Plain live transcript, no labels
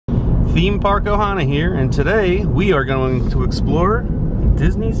Theme Park Ohana here, and today we are going to explore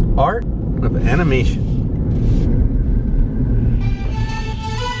Disney's Art of Animation.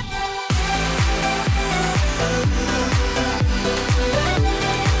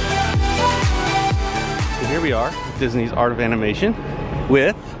 So here we are at Disney's Art of Animation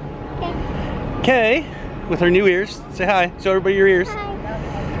with Kay with her new ears. Say hi, show everybody your ears.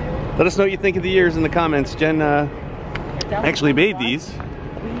 Hi. Let us know what you think of the ears in the comments. Jen actually made these.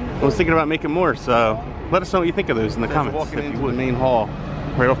 I was thinking about making more, so let us know what you think of those in the comments. Walking into the main hall,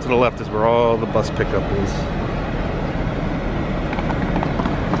 right off to the left is where all the bus pickup is.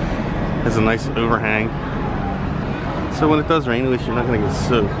 Has a nice overhang, so when it does rain, at least you're not going to get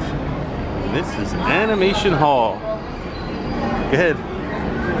soaked. And this is Animation Hall. Go ahead,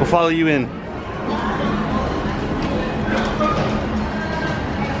 we'll follow you in.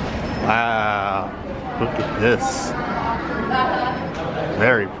 Wow, look at this.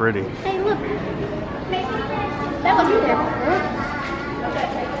 Very pretty. Hey, look. That wasn't there before.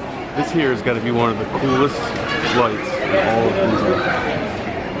 This here has got to be one of the coolest lights in all of Disney.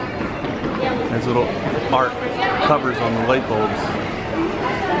 There's little art covers on the light bulbs.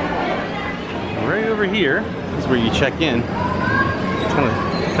 Right over here is where you check in. It's kind of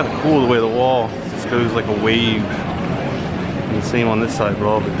cool the way the wall just goes like a wave. And the same on this side with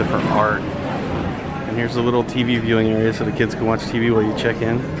all the different art. And here's a little TV viewing area so the kids can watch TV while you check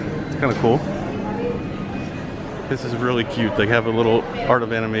in. It's kind of cool. This is really cute. They have a little Art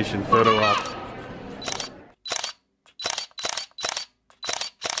of Animation photo op.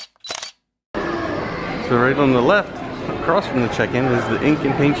 So right on the left, across from the check-in, is the ink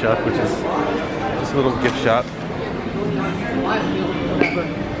and paint shop, which is just a little gift shop.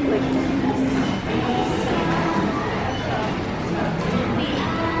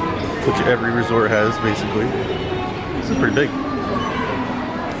 Which every resort has, basically. This is pretty big.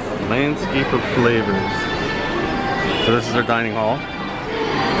 Landscape of Flavors. So this is our dining hall.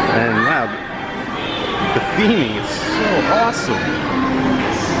 And wow, the theming is so awesome.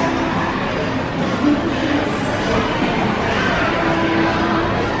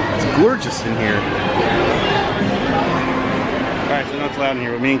 It's gorgeous in here. Alright, so now it's loud in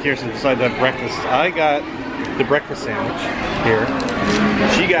here, but me and Kirsten decided to have breakfast. I got the breakfast sandwich here.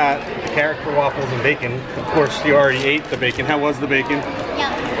 She got the character waffles and bacon. Of course, she already ate the bacon. How was the bacon?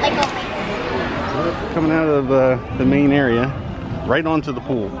 Yeah, like always. Coming out of the main area, right onto the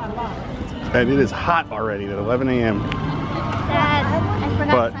pool. And it is hot already at 11 a.m. Dad, I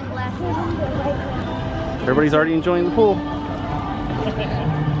forgot sunglasses. Everybody's already enjoying the pool.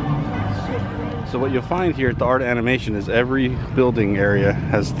 So what you'll find here at the Art of Animation is every building area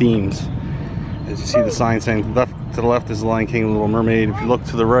has themes. As you see the sign saying to the left is The Lion King and The Little Mermaid. If you look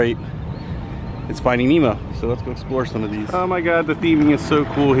to the right, it's Finding Nemo. So let's go explore some of these. Oh my god, the theming is so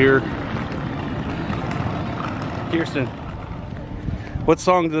cool here. Kirsten, what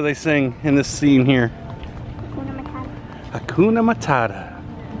song do they sing in this scene here? Hakuna Matata. Hakuna Matata.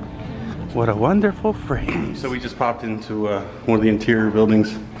 What a wonderful phrase. So we just popped into one of the interior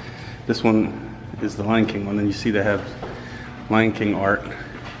buildings. This one is the Lion King one, and you see they have Lion King art.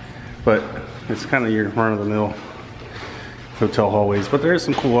 But it's kind of your run-of-the-mill hotel hallways, but there is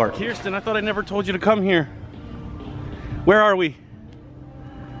some cool art. Kirsten, I thought I never told you to come here. Where are we?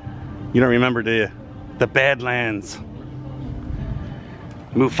 You don't remember, do you? The Badlands.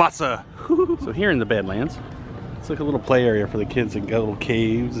 Mufasa. So here in the Badlands, it's like a little play area for the kids and got little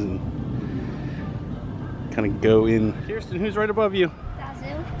caves and kind of go in. Kirsten, who's right above you?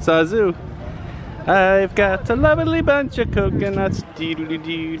 Zazu. Zazu. I've got a lovely bunch of coconuts.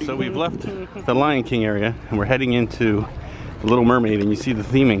 So we've left the Lion King area and we're heading into The Little Mermaid, and you see the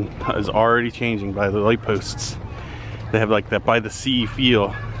theming is already changing by the light posts. They have like that by the sea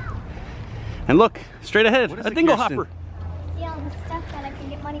feel. And look, straight ahead, a dingle hopper. See all the stuff that I can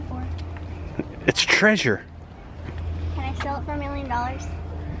get money for. It's treasure. Can I sell it for $1 million?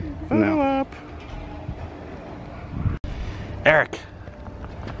 No. Up. Eric,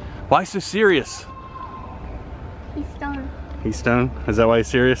 why so serious? He's stoned. He's stoned? Is that why he's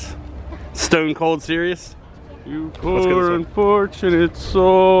serious? Stone cold serious? You poor unfortunate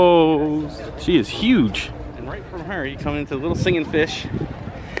souls. She is huge. And right from her, you come into Little Singing Fish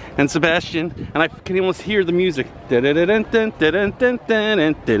and Sebastian, and I can almost hear the music. Look at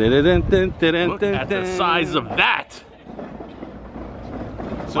the size of that!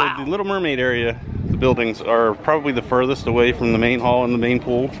 So wow. The Little Mermaid area, the buildings are probably the furthest away from the main hall and the main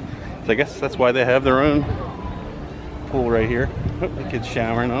pool. So I guess that's why they have their own pool right here. Oh, the kid's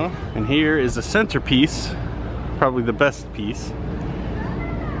showering off. And here is the centerpiece, probably the best piece.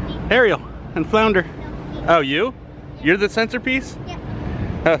 Ariel and Flounder. Oh, you? You're the centerpiece? Yeah.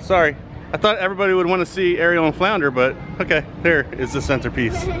 Oh, sorry. I thought everybody would want to see Ariel and Flounder, but okay, there is the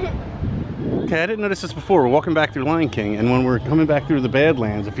centerpiece. Okay, I didn't notice this before. We're walking back through Lion King, and when we're coming back through the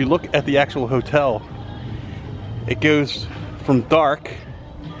Badlands, if you look at the actual hotel, it goes from dark,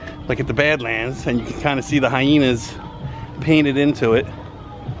 like at the Badlands, and you can kind of see the hyenas painted into it.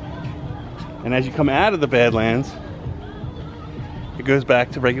 And as you come out of the Badlands, it goes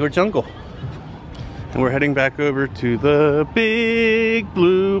back to regular jungle. And we're heading back over to the big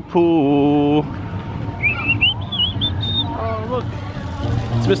blue pool. Oh, look.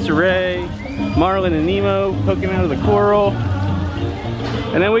 It's Mr. Ray, Marlin and Nemo poking out of the coral.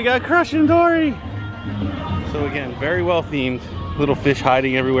 And then we got Crush and Dory. So again, very well themed. Little fish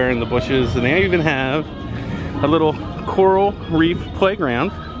hiding everywhere in the bushes. And they even have a little coral reef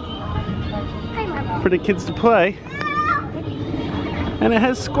playground for the kids to play. And it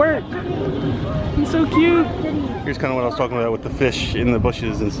has Squirt. He's so cute. Here's kind of what I was talking about with the fish in the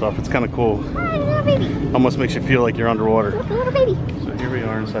bushes and stuff. It's kind of cool. Little baby. Almost makes you feel like you're underwater. Little baby. So here we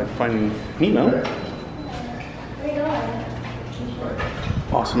are inside Finding Nemo.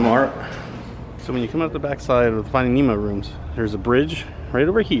 Awesome art. So when you come out the back side of the Finding Nemo rooms, there's a bridge right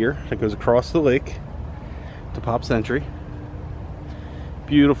over here that goes across the lake to Pop Century.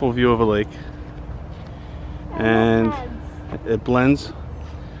 Beautiful view of a lake. And it blends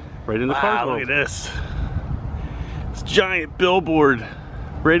right in the cars. Look at this. This giant billboard.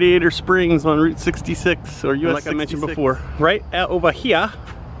 Radiator Springs on Route 66, or US 66. Like I mentioned before, right out over here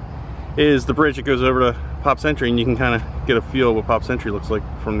is the bridge that goes over to Pop Century, and you can kind of get a feel of what Pop Century looks like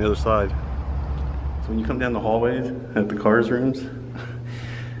from the other side. So when you come down the hallways at the cars rooms,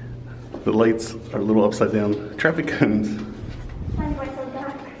 the lights are a little upside down traffic cones.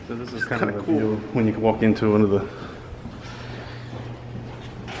 So this is kind of cool when you can walk into one of the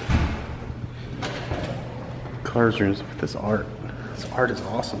cars rooms. Look at this art. This art is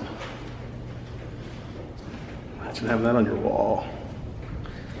awesome. Imagine having that on your wall.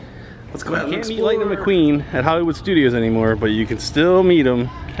 Let's go out and explore. You can't meet Lightning McQueen at Hollywood Studios anymore, but you can still meet him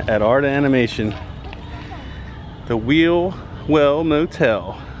at Art Animation. The Wheel Well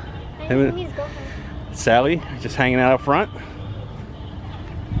Motel. And Sally just hanging out up front.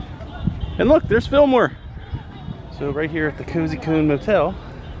 And look, there's Fillmore. So right here at the Cozy Cone Motel,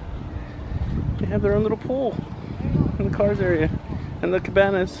 they have their own little pool in the cars area. And the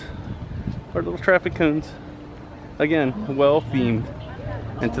cabanas are little traffic cones. Again, well themed.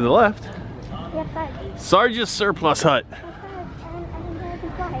 And to the left, Sarge's Surplus Hut.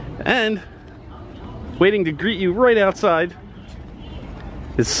 And waiting to greet you right outside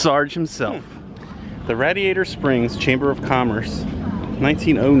is Sarge himself. The Radiator Springs Chamber of Commerce,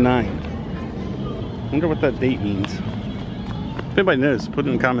 1909. Wonder what that date means. If anybody knows, put it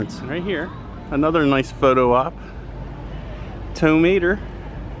in the comments. Right here, another nice photo op. Tow Mater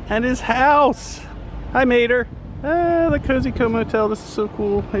and his house. Hi Mater. Ah, the Cozy Cone Motel. This is so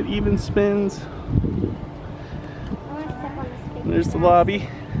cool. It even spins. And there's the lobby.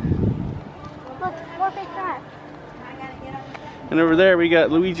 Look, what big car. And over there we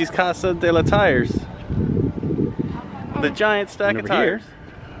got Luigi's Casa de la Tires. The giant stack of tires.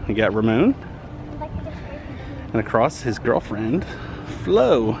 Here, you got Ramon. And across, his girlfriend,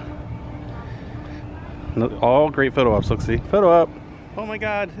 Flo. All great photo ops. Look, see. Photo op. Oh my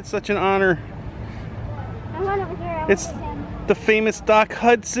God, it's such an honor. I'm going over here. It's the famous Doc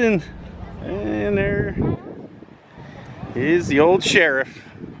Hudson. And there is the old sheriff.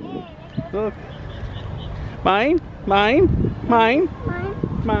 Look. Mine, mine, mine,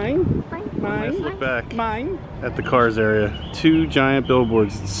 mine, mine. Let's look back at the cars area. Two giant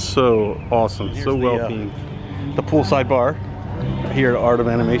billboards. It's so awesome. Here's so well themed. The poolside bar here at Art of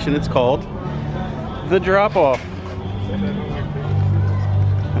Animation. It's called The Drop Off.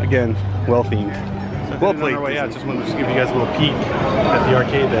 Again, well themed. So well played. On our way out, just wanted to give you guys a little peek at the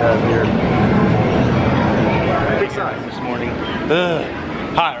arcade they have here. Big size this morning.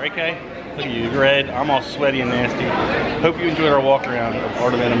 Hot, right, Kay? Look at you, red. I'm all sweaty and nasty. Hope you enjoyed our walk around of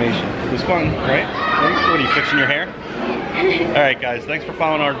Art of Animation. It was fun, right? What are you, fixing your hair? Alright guys, thanks for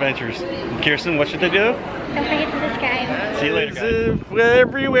following our adventures. And Kirsten, what should they do? Don't forget to subscribe. See you later, guys.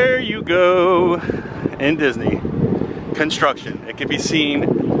 Everywhere you go in Disney, construction. It can be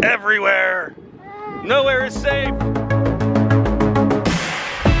seen everywhere. Nowhere is safe.